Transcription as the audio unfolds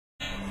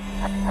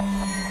I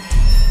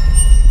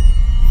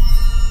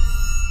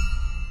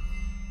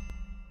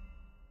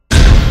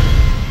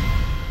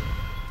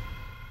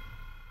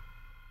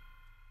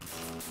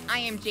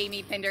am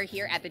Jamie Pinder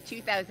here at the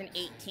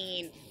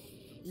 2018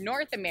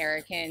 North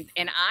Americans,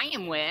 and I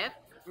am with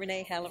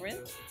Renee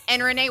Halleran.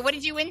 And Renee, what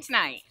did you win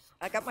tonight?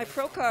 I got my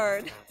pro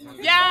card.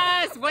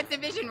 Yes! What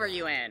division were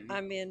you in?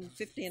 I'm in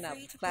 50 and up,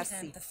 Class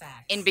C.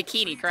 In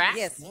Bikini, correct?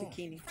 Yes,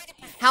 Bikini.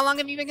 How long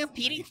have you been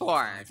competing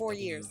for? 4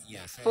 years.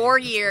 4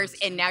 years,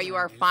 and now you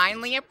are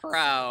finally a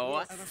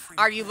pro.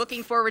 Are you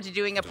looking forward to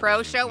doing a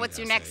pro show? What's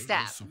your next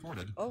step?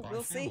 Oh,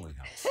 we'll see.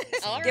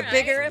 All Get right.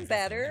 bigger and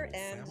better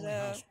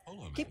and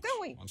keep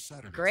going.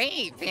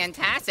 Great,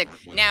 fantastic.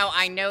 Now,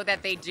 I know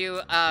that they do,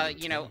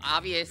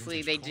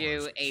 obviously they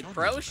do a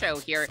pro show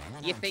here.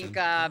 You think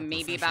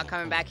maybe about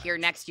coming back here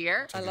next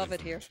year? I love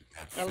it here.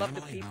 I love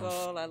the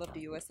people. I love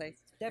the USA.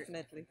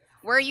 Definitely.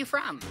 Where are you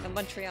from? And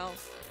Montreal.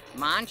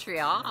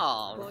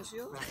 Montreal.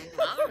 Bonjour.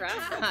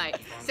 All right.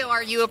 So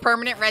are you a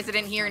permanent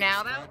resident here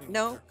now, though?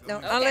 No.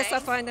 Okay. Unless I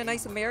find a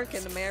nice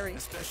American to marry.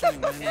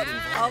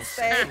 I'll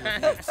stay.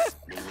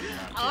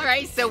 All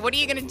right. So what are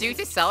you going to do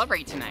to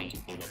celebrate tonight?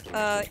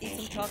 Eat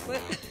some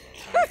chocolate.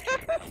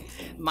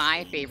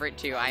 My favorite,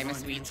 too. I'm a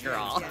sweets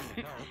girl.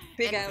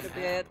 Pig out a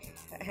bit.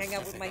 Hang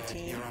out with my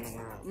team.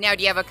 Now,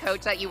 do you have a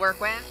coach that you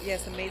work with?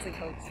 Yes, amazing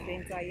coach.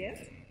 James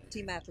Ayet,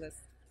 Team Atlas.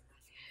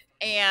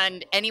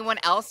 And anyone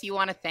else you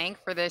want to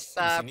thank for this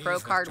pro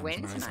card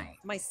win tonight?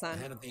 My son,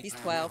 he's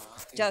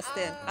 12.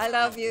 Justin, I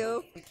love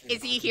you.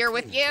 Is he here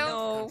with you?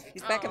 No,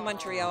 he's back in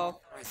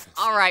Montreal.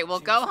 All right, well,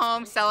 go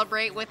home,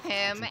 celebrate with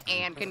him,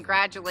 and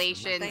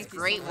congratulations. Thank you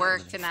Great so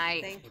work much.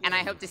 tonight. Thank you. And I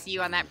hope to see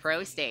you on that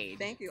pro stage.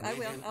 Thank you. I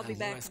will. I'll be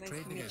back. Nice to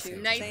meet you.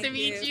 Nice Thank to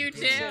meet you,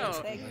 too.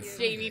 Thank you.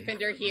 Jamie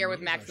Pinder here with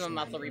Maximum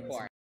Muscle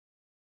Report.